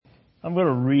I'm going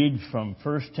to read from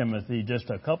 1 Timothy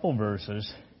just a couple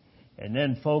verses and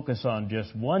then focus on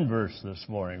just one verse this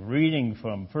morning, reading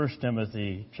from 1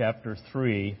 Timothy chapter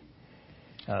 3,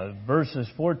 verses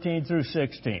 14 through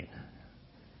 16.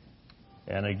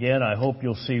 And again, I hope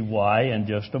you'll see why in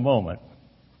just a moment.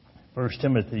 1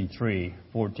 Timothy 3,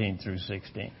 14 through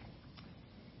 16.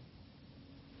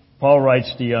 Paul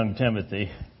writes to young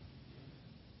Timothy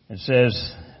and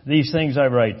says, "These things I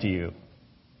write to you,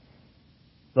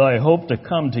 though I hope to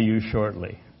come to you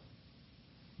shortly.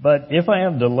 But if I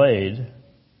am delayed,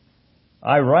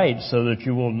 I write so that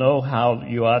you will know how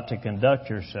you ought to conduct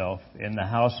yourself in the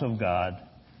house of God,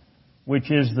 which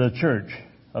is the church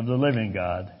of the living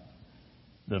God,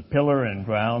 the pillar and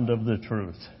ground of the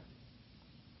truth.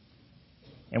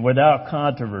 And without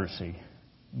controversy,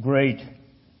 great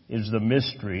is the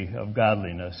mystery of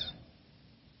godliness.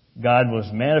 God was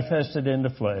manifested in the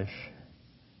flesh,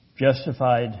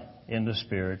 justified in the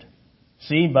Spirit,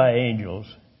 seen by angels,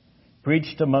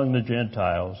 preached among the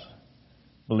Gentiles,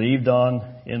 believed on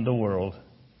in the world,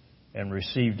 and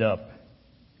received up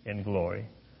in glory."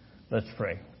 Let's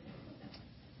pray.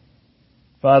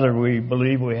 Father, we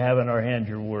believe we have in our hand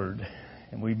your word,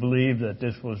 and we believe that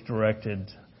this was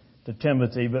directed to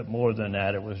Timothy, but more than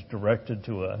that, it was directed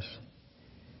to us.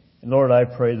 And Lord, I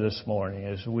pray this morning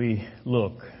as we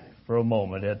look for a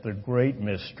moment at the great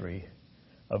mystery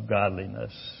of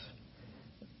godliness,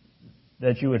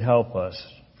 that you would help us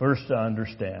first to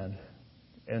understand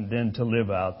and then to live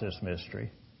out this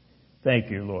mystery. Thank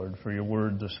you, Lord, for your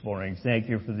word this morning. Thank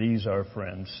you for these, our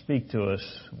friends. Speak to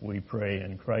us, we pray,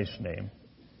 in Christ's name.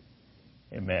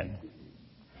 Amen.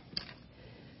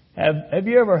 Have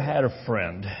you ever had a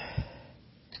friend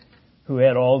who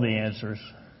had all the answers?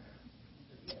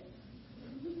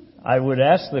 I would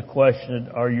ask the question,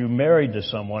 are you married to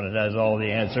someone that has all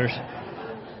the answers?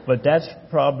 But that's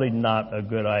probably not a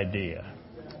good idea.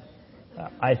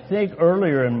 I think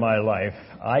earlier in my life,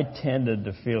 I tended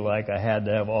to feel like I had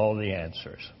to have all the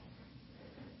answers.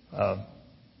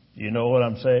 You know what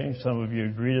I'm saying? Some of you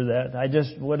agree to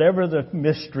that. Whatever the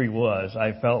mystery was,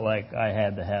 I felt like I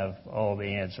had to have all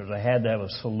the answers. I had to have a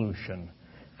solution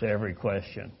to every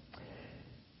question.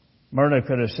 Myrna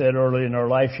could have said early in her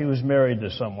life she was married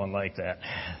to someone like that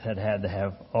had to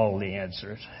have all the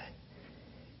answers.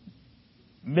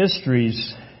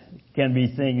 Mysteries can be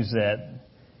things that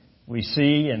we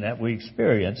see and that we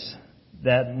experience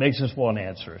that makes us want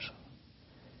answers.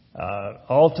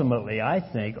 Ultimately, I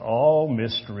think all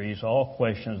mysteries, all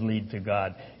questions lead to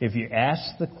God. If you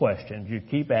ask the questions, you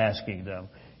keep asking them,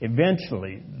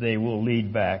 eventually they will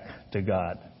lead back to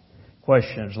God.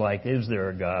 Questions like, is there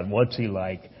a God? What's he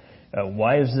like?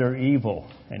 Why is there evil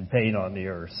and pain on the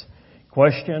earth?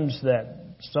 Questions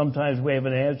that sometimes we have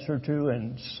an answer to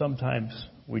and sometimes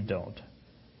we don't.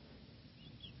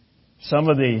 Some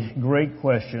of the great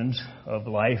questions of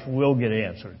life will get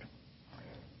answered.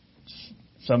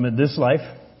 Some in this life,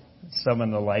 some in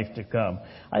the life to come.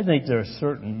 I think there are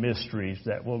certain mysteries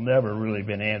that will never really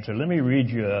been answered. Let me read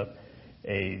you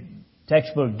a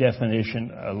textbook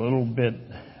definition, a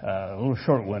little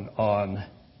short one on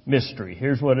mystery.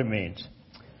 Here's what it means.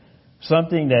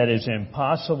 Something that is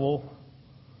impossible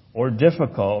or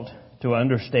difficult to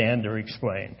understand or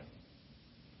explain.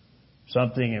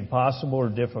 Something impossible or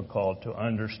difficult to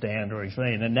understand or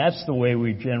explain. And that's the way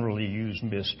we generally use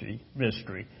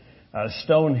mystery.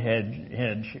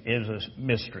 Stonehenge is a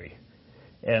mystery.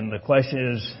 And the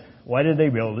question is, why did they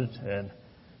build it? And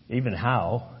even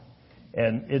how?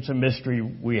 And it's a mystery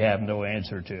we have no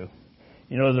answer to.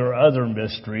 You know, there are other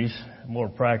mysteries, more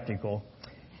practical.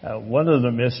 One of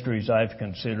the mysteries I've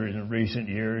considered in recent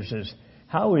years is,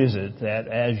 how is it that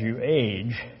as you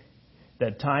age,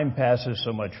 that time passes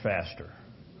so much faster?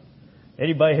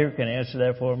 Anybody here can answer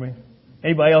that for me?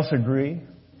 Anybody else agree?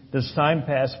 Does time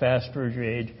pass faster as you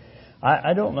age?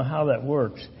 I don't know how that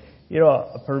works. You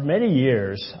know, for many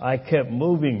years, I kept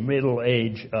moving middle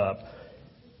age up.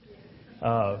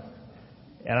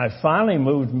 And I finally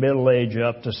moved middle age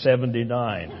up to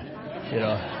 79. You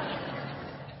know.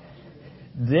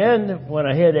 Then, when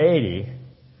I hit 80,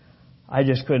 I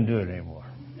just couldn't do it anymore.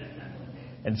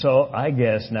 And so I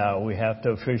guess now we have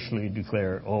to officially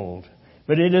declare old.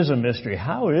 But it is a mystery.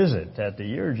 How is it that the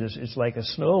years it's like a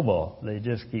snowball. They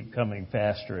just keep coming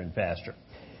faster and faster.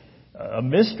 A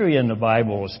mystery in the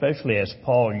Bible, especially as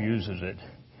Paul uses it,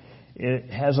 it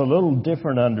has a little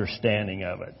different understanding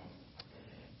of it.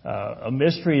 A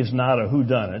mystery is not a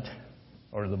whodunit,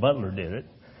 or the butler did it,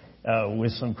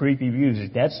 with some creepy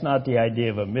music. That's not the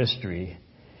idea of a mystery.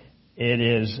 It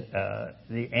is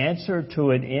the answer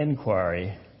to an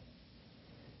inquiry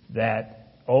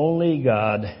that only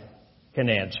God can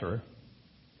answer,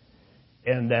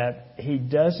 and that he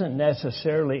doesn't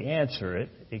necessarily answer it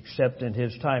except in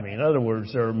his timing. In other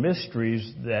words, there are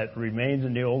mysteries that remained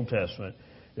in the Old Testament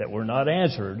that were not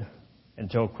answered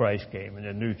until Christ came in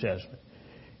the New Testament.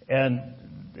 And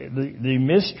the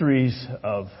mysteries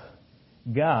of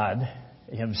God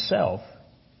himself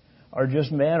are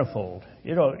just manifold.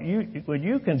 You know, when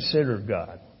you consider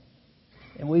God,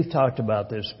 and we've talked about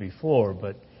this before,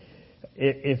 but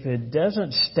if it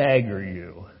doesn't stagger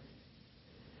you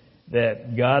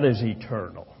that God is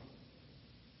eternal,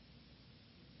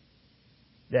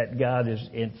 that God is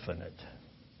infinite,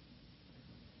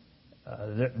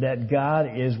 that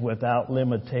God is without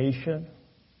limitation,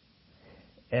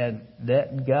 and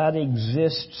that God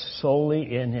exists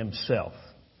solely in himself.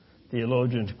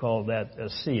 Theologians call that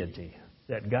aseity,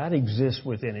 that God exists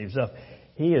within himself.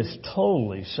 He is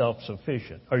totally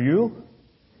self-sufficient. Are you?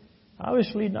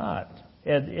 Obviously not.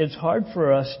 And it's hard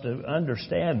for us to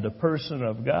understand the person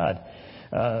of God.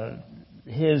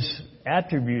 His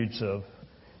attributes of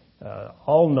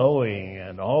all-knowing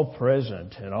and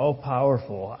all-present and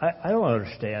all-powerful, I don't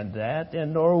understand that,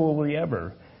 and nor will we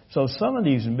ever. So some of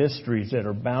these mysteries that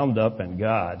are bound up in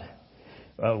God,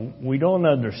 we don't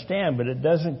understand, but it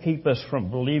doesn't keep us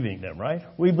from believing them, right?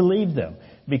 We believe them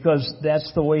because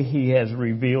that's the way he has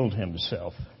revealed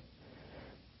himself.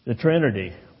 The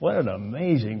Trinity, what an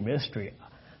amazing mystery.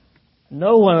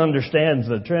 No one understands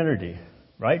the Trinity,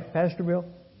 right, Pastor Bill?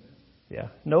 Yeah,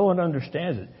 no one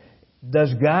understands it.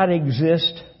 Does God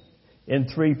exist in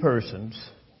three persons?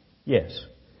 Yes.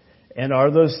 And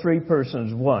are those three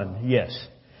persons one? Yes.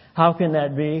 How can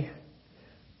that be?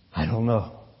 I don't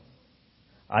know.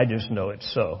 I just know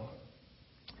it's so.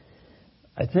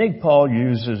 I think Paul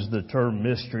uses the term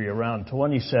mystery around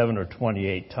 27 or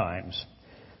 28 times.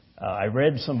 I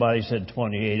read somebody said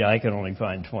 28. I can only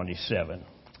find 27.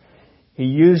 He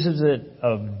uses it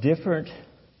of different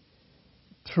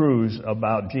truths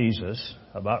about Jesus,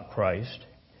 about Christ.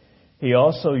 He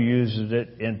also uses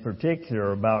it in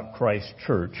particular about Christ's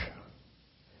church.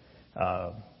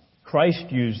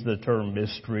 Christ used the term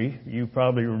mystery. You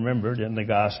probably remembered in the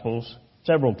Gospels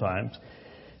several times.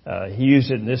 He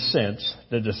used it in this sense.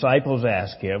 The disciples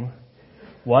asked him,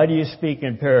 "Why do you speak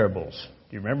in parables?"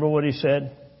 Do you remember what he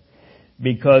said?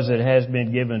 "Because it has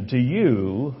been given to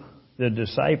you, the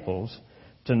disciples,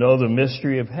 to know the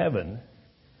mystery of heaven,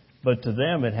 but to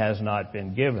them it has not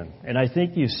been given." And I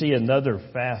think you see another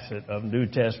facet of New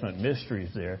Testament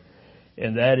mysteries there,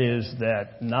 and that is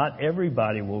that not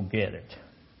everybody will get it.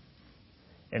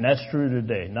 And that's true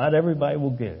today. Not everybody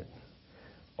will get it.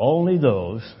 Only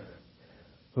those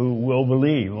who will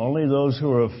believe, only those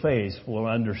who are of faith will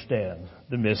understand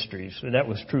the mysteries. And that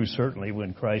was true certainly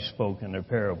when Christ spoke in their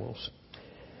parables.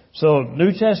 So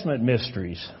New Testament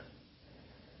mysteries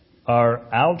are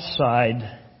outside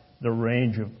the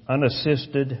range of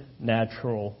unassisted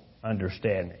natural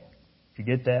understanding. Did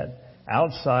you get that?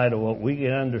 Outside of what we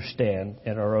can understand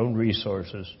in our own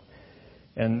resources.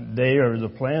 And they are the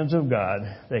plans of God.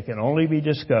 They can only be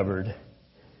discovered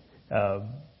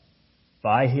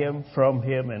by Him, from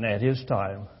Him, and at His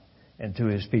time, and to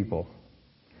His people.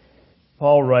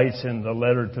 Paul writes in the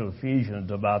letter to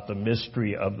Ephesians about the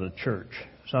mystery of the church,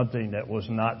 something that was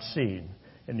not seen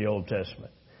in the Old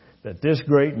Testament. That this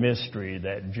great mystery,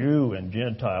 that Jew and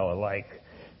Gentile alike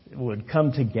would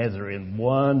come together in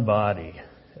one body,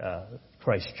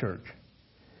 Christ's church.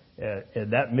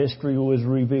 And that mystery was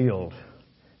revealed,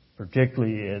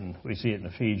 particularly we see it in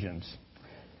Ephesians.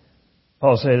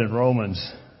 Paul said in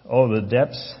Romans, "Oh, the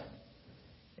depths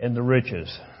and the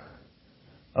riches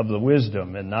of the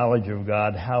wisdom and knowledge of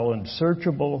God, how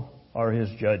unsearchable are His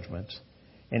judgments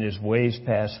and His ways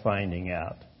past finding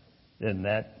out." Then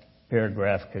that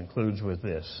paragraph concludes with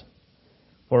this: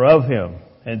 "For of Him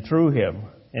and through Him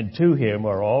and to Him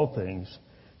are all things,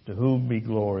 to whom be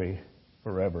glory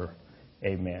forever.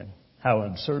 Amen." How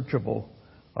unsearchable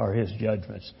are His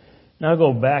judgments. Now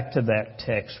go back to that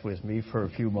text with me for a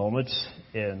few moments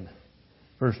in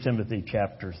 1 Timothy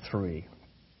chapter 3.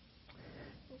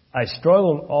 I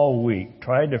struggled all week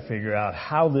trying to figure out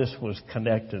how this was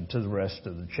connected to the rest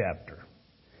of the chapter.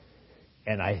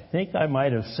 And I think I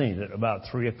might have seen it about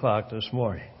 3 o'clock this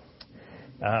morning.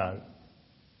 The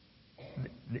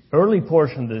early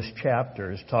portion of this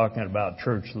chapter is talking about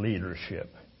church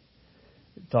leadership.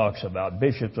 It talks about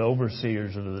bishops,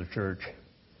 overseers of the church.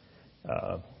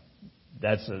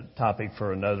 That's a topic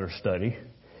for another study.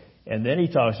 And then he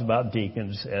talks about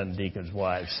deacons and deacons'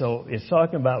 wives. So it's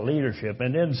talking about leadership.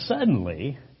 And then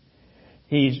suddenly,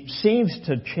 he seems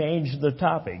to change the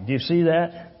topic. Do you see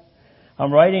that?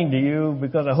 I'm writing to you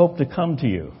because I hope to come to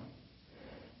you.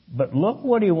 But look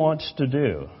what he wants to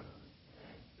do.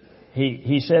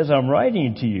 he says, I'm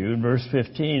writing to you in verse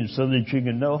 15 so that you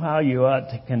can know how you ought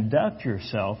to conduct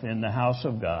yourself in the house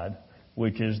of God,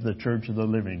 which is the church of the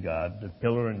living God, the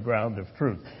pillar and ground of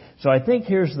truth. So I think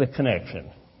here's the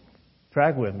connection.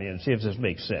 Track with me and see if this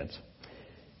makes sense.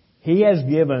 He has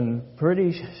given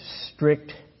pretty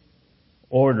strict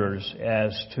orders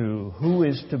as to who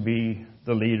is to be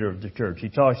the leader of the church. He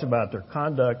talks about their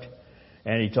conduct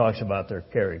and he talks about their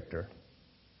character.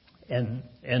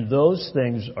 And those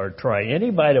things are tried.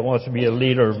 Anybody that wants to be a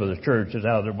leader of the church is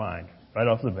out of their mind, right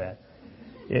off the bat.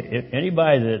 If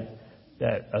anybody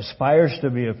that aspires to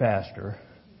be a pastor,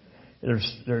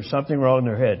 there's something wrong in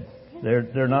their head.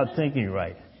 They're not thinking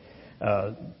right.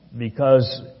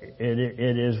 Because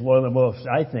it is one of the most,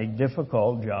 I think,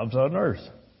 difficult jobs on earth.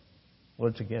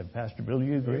 Once again, Pastor Bill, do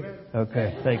you agree?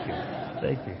 Okay, thank you.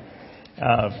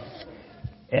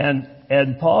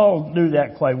 And Paul knew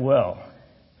that quite well.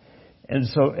 And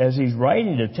so as he's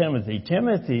writing to Timothy,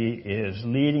 Timothy is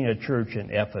leading a church in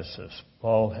Ephesus.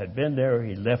 Paul had been there.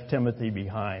 He left Timothy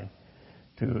behind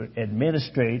to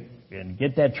administrate and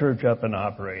get that church up and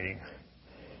operating.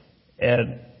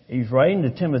 And he's writing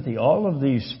to Timothy all of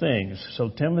these things so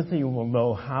Timothy will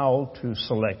know how to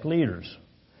select leaders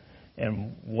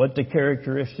and what the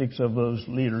characteristics of those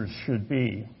leaders should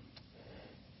be.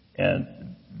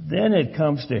 And then it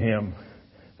comes to him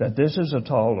that this is a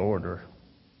tall order.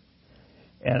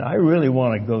 And I really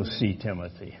want to go see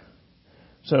Timothy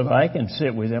so that I can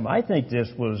sit with him. I think this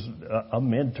was a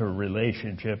mentor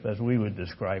relationship as we would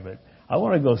describe it. I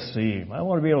want to go see him. I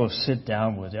want to be able to sit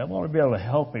down with him. I want to be able to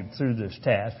help him through this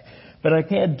task. But I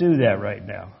can't do that right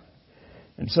now.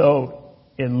 And so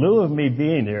in lieu of me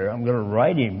being there, I'm going to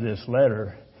write him this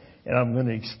letter and I'm going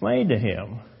to explain to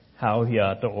him how he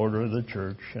ought to order the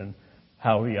church and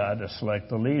how he ought to select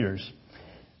the leaders.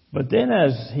 But then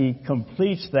as he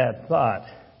completes that thought,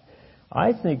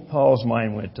 I think Paul's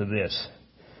mind went to this.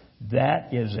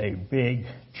 That is a big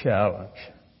challenge.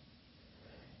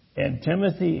 And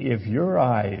Timothy, if your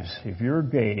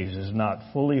gaze is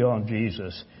not fully on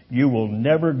Jesus, you will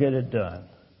never get it done.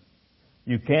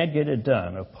 You can't get it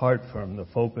done apart from the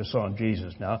focus on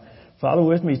Jesus. Now, follow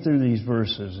with me through these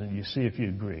verses and you see if you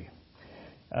agree.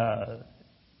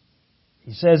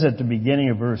 He says at the beginning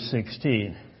of verse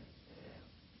 16,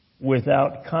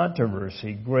 without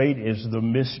controversy, great is the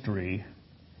mystery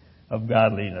of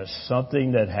godliness,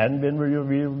 something that hadn't been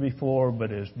revealed before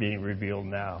but is being revealed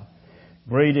now.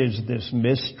 Great is this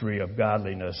mystery of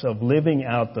godliness, of living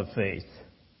out the faith.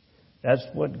 That's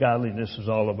what godliness is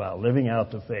all about, living out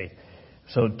the faith.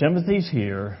 So Timothy's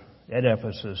here at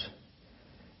Ephesus,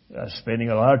 spending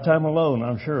a lot of time alone,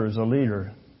 I'm sure, as a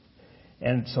leader.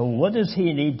 And so what does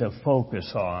he need to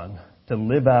focus on to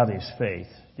live out his faith?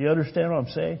 Do you understand what I'm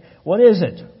saying? What is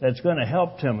it that's going to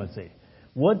help Timothy?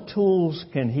 What tools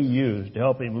can he use to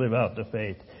help him live out the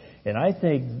faith? And I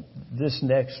think this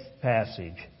next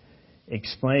passage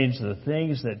explains the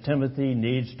things that Timothy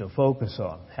needs to focus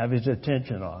on, have his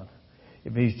attention on,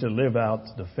 if he's to live out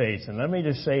the faith. And let me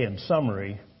just say in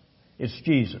summary, it's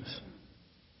Jesus.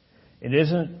 It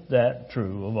isn't that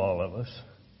true of all of us.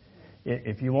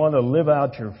 If you want to live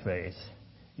out your faith,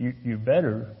 you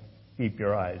better keep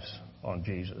your eyes on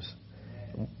Jesus,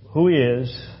 who he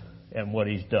is and what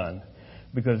he's done,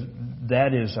 because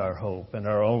that is our hope, and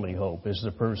our only hope is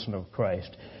the person of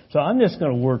Christ. So I'm just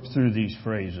going to work through these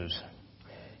phrases.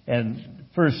 And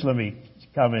first, let me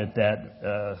comment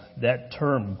that that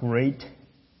term "great"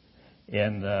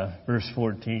 in verse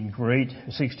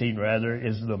 16 rather,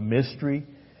 is the mystery.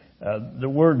 The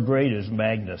word "great" is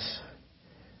magnus.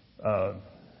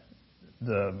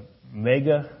 The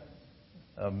mega,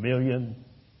 a million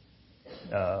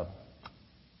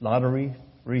lottery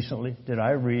recently. Did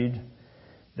I read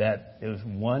that it was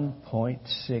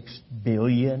 $1.6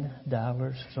 billion,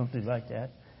 something like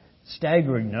that?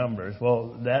 Staggering numbers.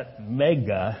 Well, that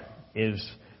mega is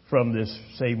from this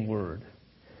same word.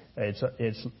 It's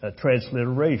a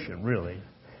transliteration, really,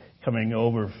 coming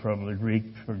over from the Greek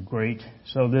for great.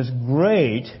 So this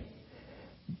great,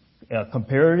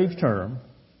 comparative term,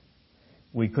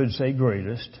 we could say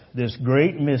greatest, this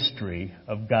great mystery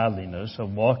of godliness, of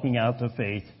walking out the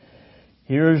faith,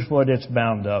 here's what it's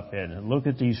bound up in. And look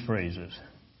at these phrases.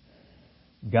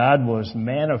 God was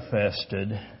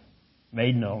manifested,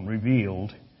 made known,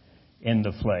 revealed in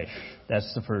the flesh.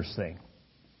 That's the first thing.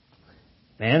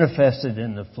 Manifested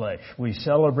in the flesh. We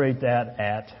celebrate that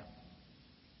at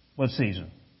what season?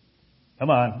 Come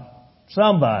on.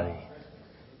 Somebody.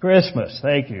 Christmas.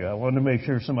 Thank you. I wanted to make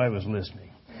sure somebody was listening.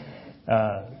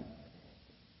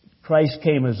 Christ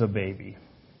came as a baby.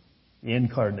 The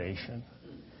incarnation.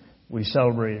 We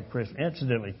celebrated Christmas.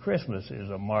 Incidentally, Christmas is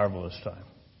a marvelous time.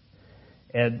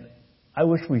 And I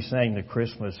wish we sang the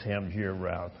Christmas hymns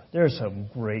year-round. There's some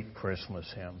great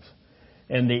Christmas hymns.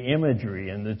 And the imagery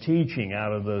and the teaching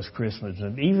out of those Christmas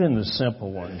hymns, even the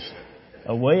simple ones.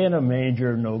 Away in a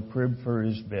manger, no crib for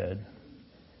his bed.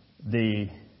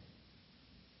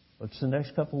 What's the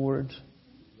next couple words?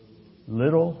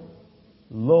 Little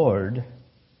Lord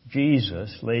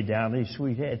Jesus laid down his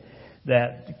sweet head.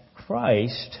 That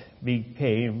Christ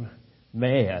became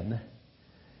man.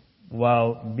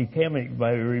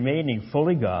 By remaining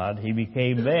fully God, he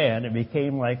became man and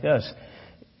became like us.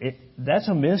 That's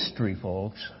a mystery,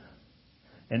 folks.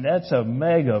 And that's a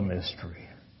mega mystery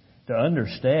to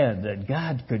understand that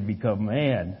God could become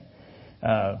man.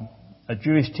 A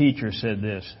Jewish teacher said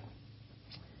this: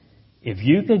 if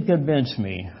you can convince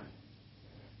me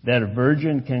that a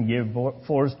virgin can give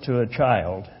forth to a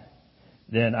child,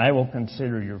 then I will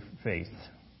consider your faith.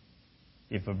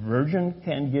 If a virgin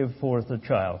can give forth a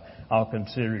child, I'll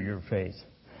consider your faith.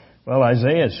 Well,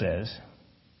 Isaiah says,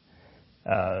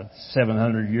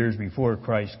 700 years before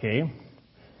Christ came,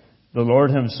 the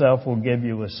Lord himself will give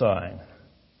you a sign.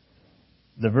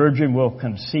 The virgin will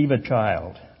conceive a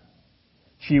child.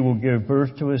 She will give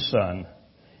birth to a son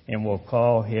and will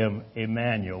call him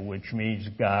Emmanuel, which means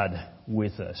God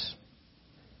with us.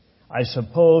 I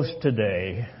suppose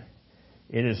today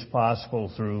it is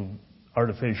possible through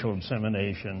artificial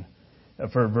insemination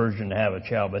for a virgin to have a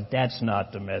child, but that's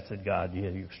not the method God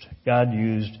used. God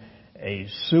used a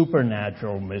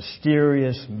supernatural,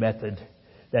 mysterious method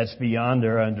that's beyond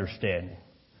our understanding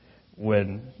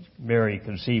when Mary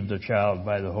conceived a child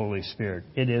by the Holy Spirit.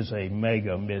 It is a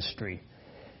mega mystery.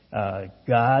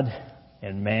 God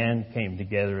and man came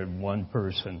together in one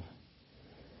person.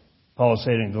 Paul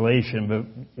said in Galatians, but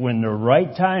when the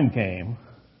right time came,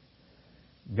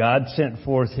 God sent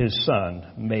forth his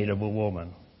Son, made of a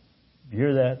woman. You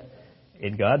hear that?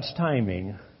 In God's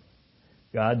timing,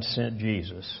 God sent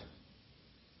Jesus,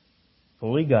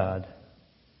 fully God,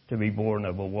 to be born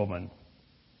of a woman.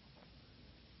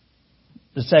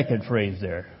 The second phrase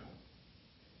there,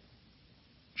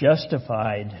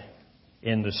 justified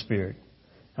in the Spirit.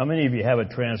 How many of you have a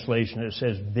translation that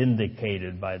says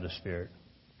vindicated by the Spirit?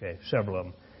 Okay, several of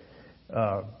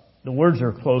them. The words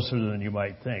are closer than you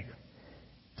might think.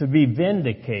 To be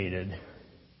vindicated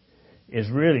is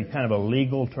really kind of a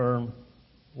legal term.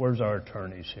 Where's our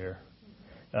attorneys here?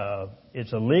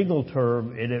 It's a legal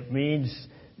term, and it means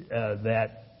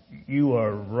that you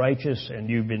are righteous and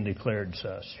you've been declared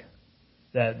such.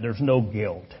 That there's no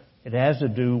guilt. It has to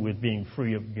do with being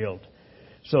free of guilt.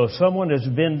 So if someone is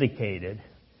vindicated,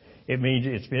 it means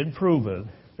it's been proven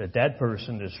that that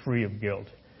person is free of guilt.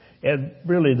 And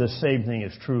really the same thing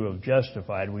is true of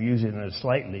justified. We use it in a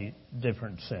slightly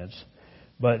different sense.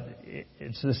 But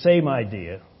it's the same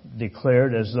idea,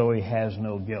 declared as though he has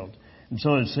no guilt. And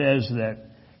so it says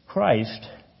that Christ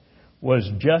was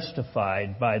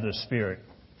justified by the Spirit.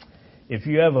 If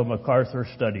you have a MacArthur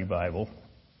Study Bible,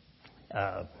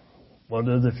 one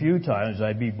of the few times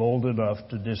I'd be bold enough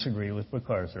to disagree with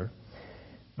MacArthur,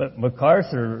 but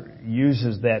MacArthur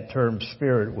uses that term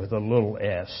spirit with a little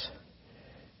s.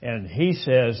 And he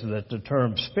says that the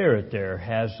term spirit there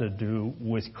has to do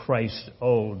with Christ's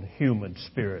own human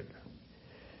spirit.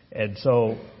 And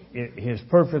so his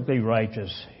perfectly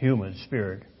righteous human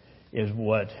spirit is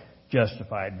what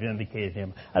justified, vindicated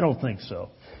him. I don't think so.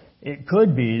 It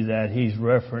could be that he's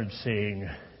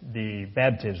referencing the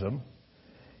baptism.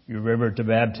 You remember at the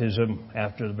baptism,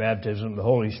 after the baptism, the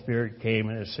Holy Spirit came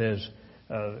and it says,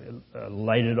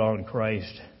 lighted on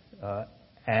Christ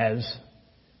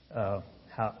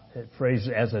phrased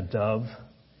as a dove.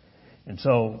 And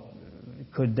so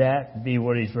could that be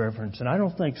what he's referencing? I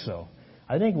don't think so.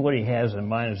 I think what he has in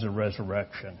mind is the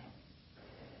resurrection.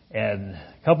 And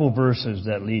a couple of verses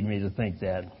that lead me to think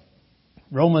that.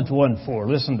 Romans 1:4,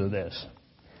 listen to this.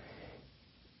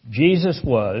 Jesus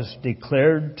was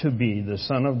declared to be the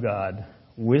Son of God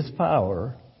with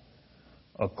power,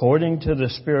 according to the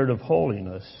Spirit of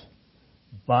holiness,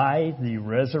 by the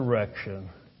resurrection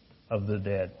of the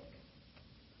dead.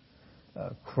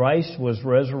 Christ was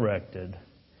resurrected,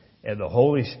 and the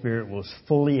Holy Spirit was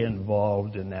fully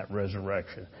involved in that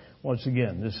resurrection. Once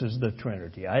again, this is the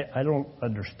Trinity. I don't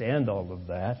understand all of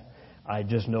that. I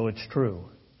just know it's true.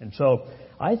 And so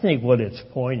I think what it's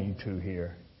pointing to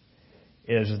here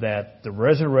is that the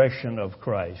resurrection of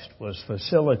Christ was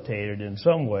facilitated in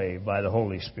some way by the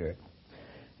Holy Spirit.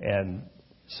 And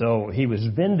so he was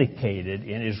vindicated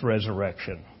in his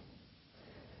resurrection.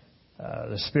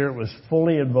 The Spirit was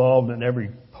fully involved in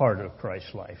every part of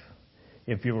Christ's life.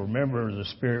 If you remember, the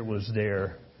Spirit was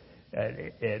there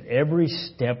at every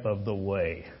step of the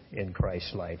way in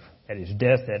Christ's life, at his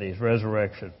death, at his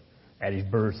resurrection, at his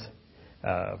birth.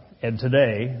 And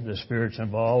today, the Spirit's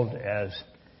involved as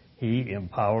he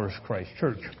empowers Christ's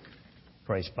church,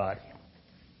 Christ's body.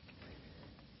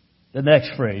 The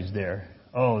next phrase there,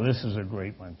 oh, this is a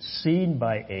great one. Seen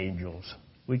by angels.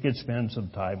 We could spend some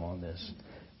time on this.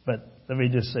 But let me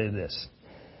just say this.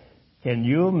 Can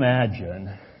you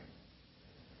imagine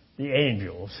the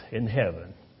angels in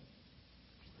heaven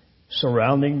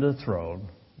surrounding the throne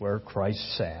where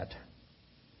Christ sat,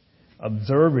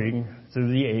 observing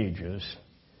through the ages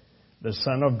the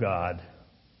Son of God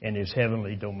in his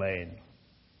heavenly domain?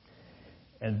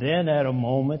 And then at a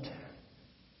moment,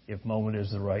 if moment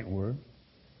is the right word,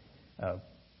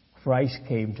 Christ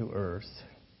came to earth.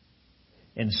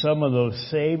 And some of those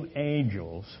same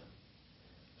angels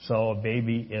saw a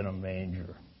baby in a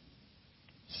manger.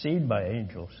 Seen by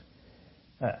angels.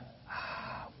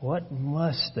 What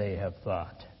must they have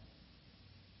thought?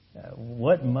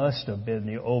 What must have been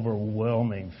the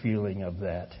overwhelming feeling of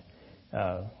that?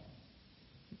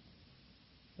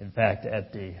 In fact,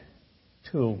 at the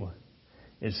tomb,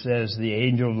 it says the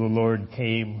angel of the Lord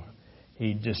came,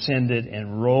 he descended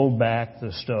and rolled back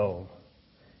the stone,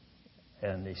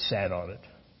 and he sat on it.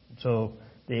 So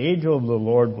the angel of the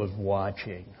Lord was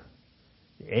watching.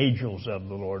 The angels of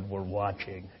the Lord were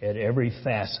watching at every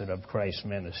facet of Christ's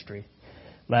ministry.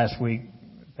 Last week,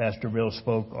 Pastor Bill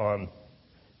spoke on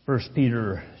 1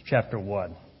 Peter chapter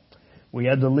 1. We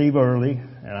had to leave early,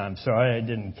 and I'm sorry I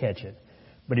didn't catch it.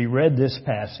 But he read this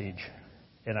passage,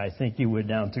 and I think you went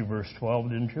down through verse 12,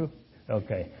 didn't you?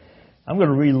 Okay. I'm going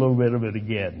to read a little bit of it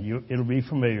again. It'll be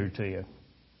familiar to you.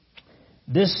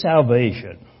 This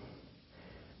salvation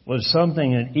was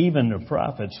something that even the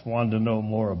prophets wanted to know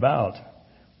more about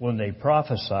when they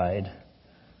prophesied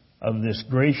of this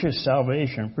gracious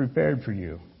salvation prepared for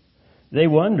you. They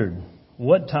wondered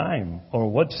what time or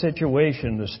what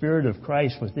situation the Spirit of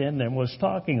Christ within them was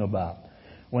talking about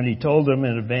when he told them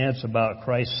in advance about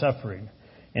Christ's suffering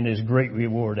and his great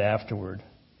reward afterward.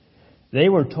 They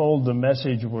were told the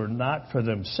message were not for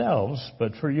themselves,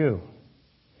 but for you.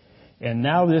 And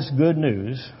now this good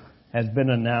news has been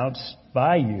announced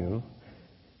by you,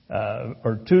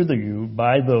 or to you,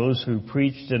 by those who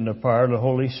preached in the power of the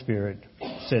Holy Spirit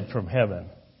sent from heaven.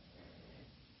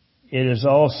 It is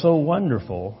all so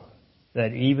wonderful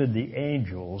that even the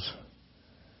angels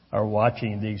are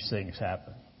watching these things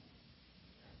happen.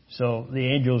 So the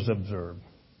angels observed.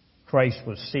 Christ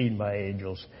was seen by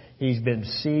angels. He's been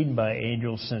seen by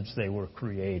angels since they were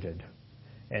created.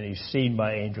 And he's seen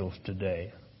by angels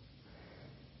today.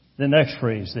 The next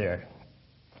phrase there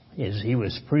is he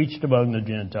was preached among the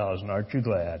Gentiles, and aren't you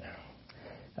glad?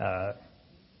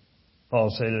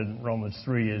 Paul said in Romans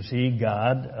 3, is he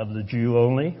God of the Jew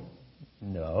only?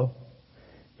 No.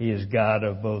 He is God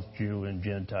of both Jew and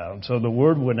Gentile. And so the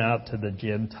word went out to the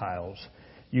Gentiles.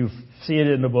 You see it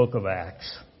in the book of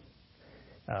Acts.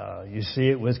 You see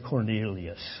it with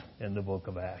Cornelius in the book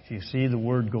of Acts. You see the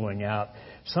word going out.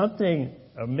 Something,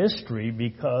 a mystery,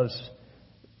 because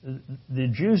the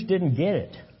Jews didn't get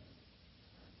it.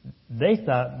 They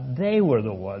thought they were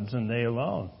the ones and they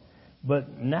alone.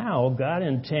 But now God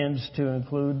intends to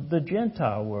include the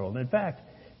Gentile world. In fact,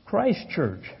 Christ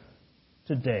Church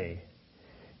today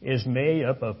is made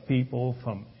up of people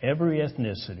from every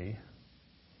ethnicity,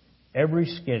 every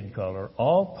skin color,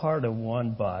 all part of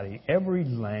one body, every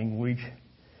language,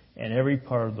 and every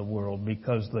part of the world,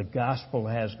 because the gospel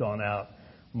has gone out.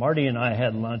 Marty and I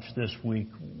had lunch this week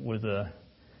with a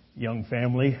young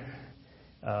family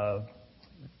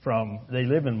they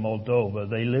live in Moldova.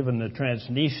 They live in the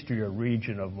Transnistria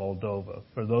region of Moldova.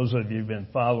 For those of you who've been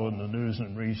following the news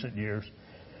in recent years,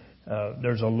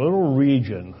 there's a little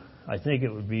region, I think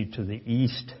it would be to the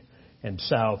east and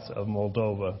south of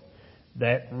Moldova,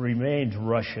 that remains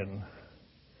Russian,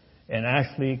 and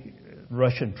actually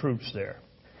Russian troops there.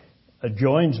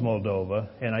 Joins Moldova,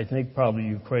 and I think probably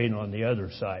Ukraine on the other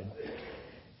side.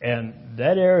 And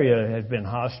that area has been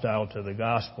hostile to the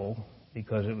gospel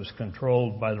because it was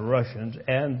controlled by the Russians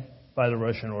and by the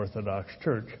Russian Orthodox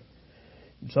Church.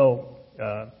 So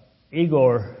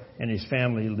Igor and his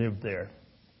family lived there.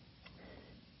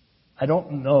 I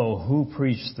don't know who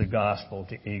preached the gospel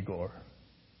to Igor,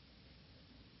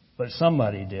 but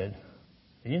somebody did.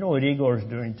 And you know what Igor's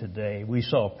doing today? We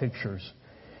saw pictures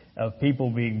of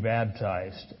people being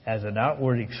baptized as an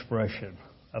outward expression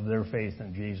of their faith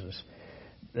in Jesus.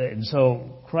 And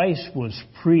so Christ was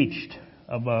preached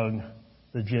among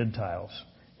the Gentiles.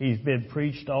 He's been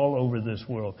preached all over this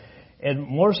world. And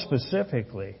more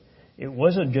specifically, it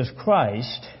wasn't just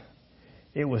Christ,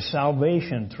 it was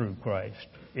salvation through Christ.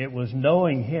 It was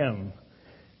knowing Him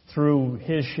through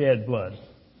His shed blood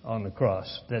on the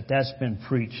cross. That's been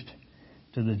preached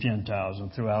to the Gentiles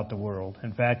and throughout the world.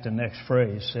 In fact, the next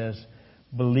phrase says,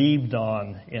 believed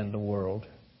on in the world.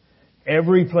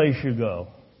 Every place you go,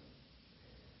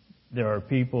 there are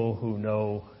people who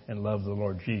know and love the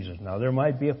Lord Jesus. Now, there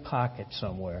might be a pocket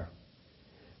somewhere,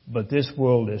 but this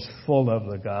world is full of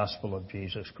the gospel of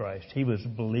Jesus Christ. He was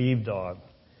believed on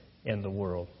in the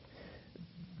world.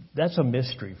 That's a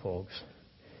mystery, folks.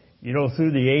 You know,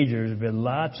 through the ages, there's been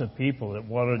lots of people that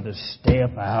wanted to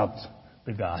stamp out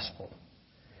the gospel.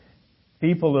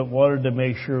 People that wanted to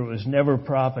make sure it was never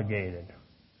propagated.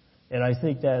 And I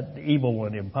think that the evil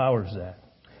one empowers that.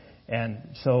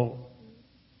 And so,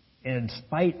 in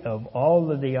spite of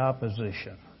all of the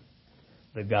opposition,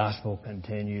 the gospel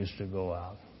continues to go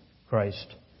out.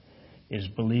 Christ is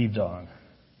believed on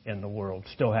in the world,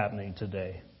 still happening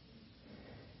today.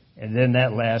 And then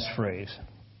that last phrase,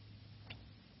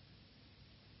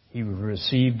 he was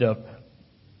received up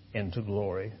into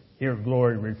glory. Here,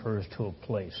 glory refers to a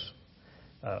place.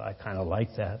 I kind of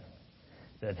like that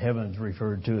heaven's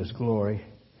referred to as glory.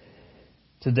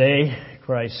 Today,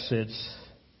 Christ sits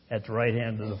at the right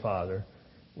hand of the Father,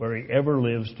 where he ever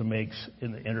lives to make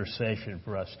an intercession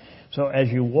for us. So as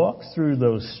you walk through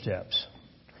those steps,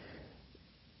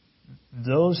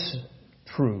 those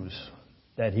truths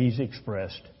that he's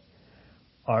expressed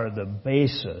are the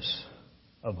basis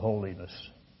of holiness,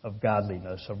 of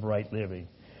godliness, of right living,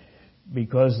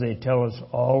 because they tell us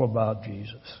all about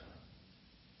Jesus.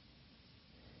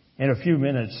 In a few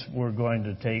minutes, we're going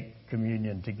to take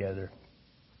communion together.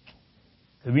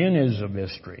 Communion is a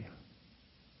mystery.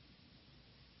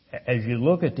 As you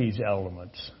look at these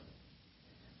elements,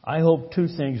 I hope two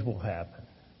things will happen.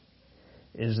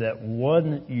 Is that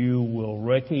one, you will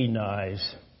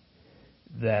recognize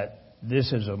that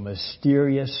this is a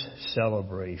mysterious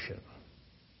celebration.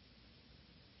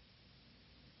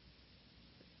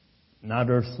 Not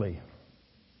earthly.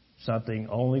 Something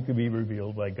only can be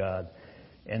revealed by God.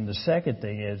 And the second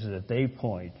thing is that they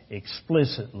point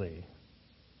explicitly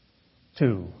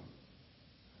to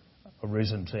a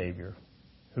risen Savior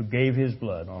who gave his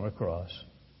blood on a cross,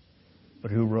 but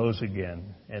who rose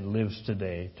again and lives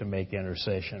today to make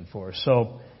intercession for us.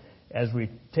 So, as we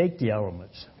take the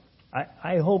elements,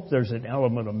 I hope there's an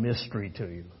element of mystery to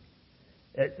you.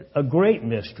 A great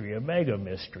mystery, a mega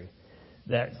mystery,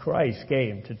 that Christ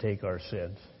came to take our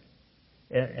sins.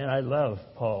 And I love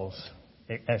Paul's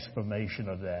explanation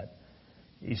of that.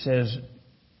 He says,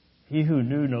 he who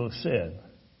knew no sin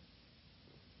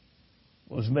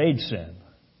was made sin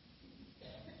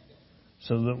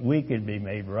so that we could be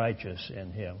made righteous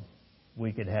in him.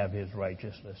 We could have his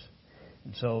righteousness.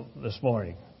 And so this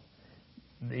morning,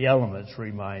 the elements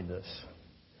remind us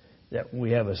that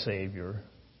we have a Savior.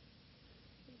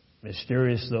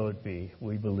 Mysterious though it be,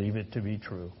 we believe it to be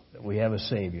true, that we have a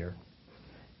Savior.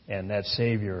 And that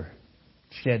Savior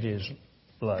shed his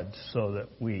blood so that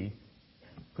we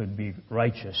could be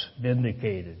righteous,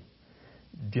 vindicated,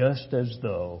 just as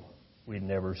though we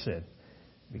never sinned,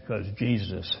 because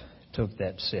Jesus took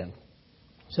that sin.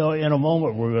 So in a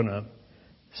moment we're going to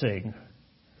sing,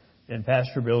 and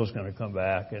Pastor Bill is going to come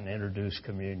back and introduce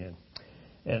communion.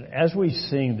 And as we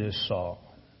sing this song,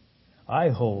 I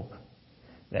hope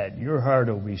that your heart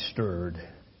will be stirred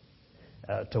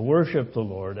to worship the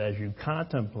Lord as you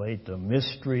contemplate the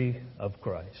mystery of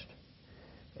Christ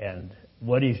and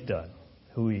what he's done,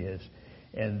 who he is.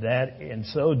 And that in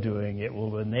so doing, it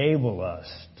will enable us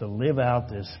to live out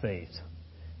this faith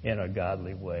in a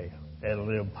godly way.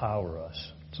 It'll empower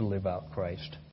us to live out Christ.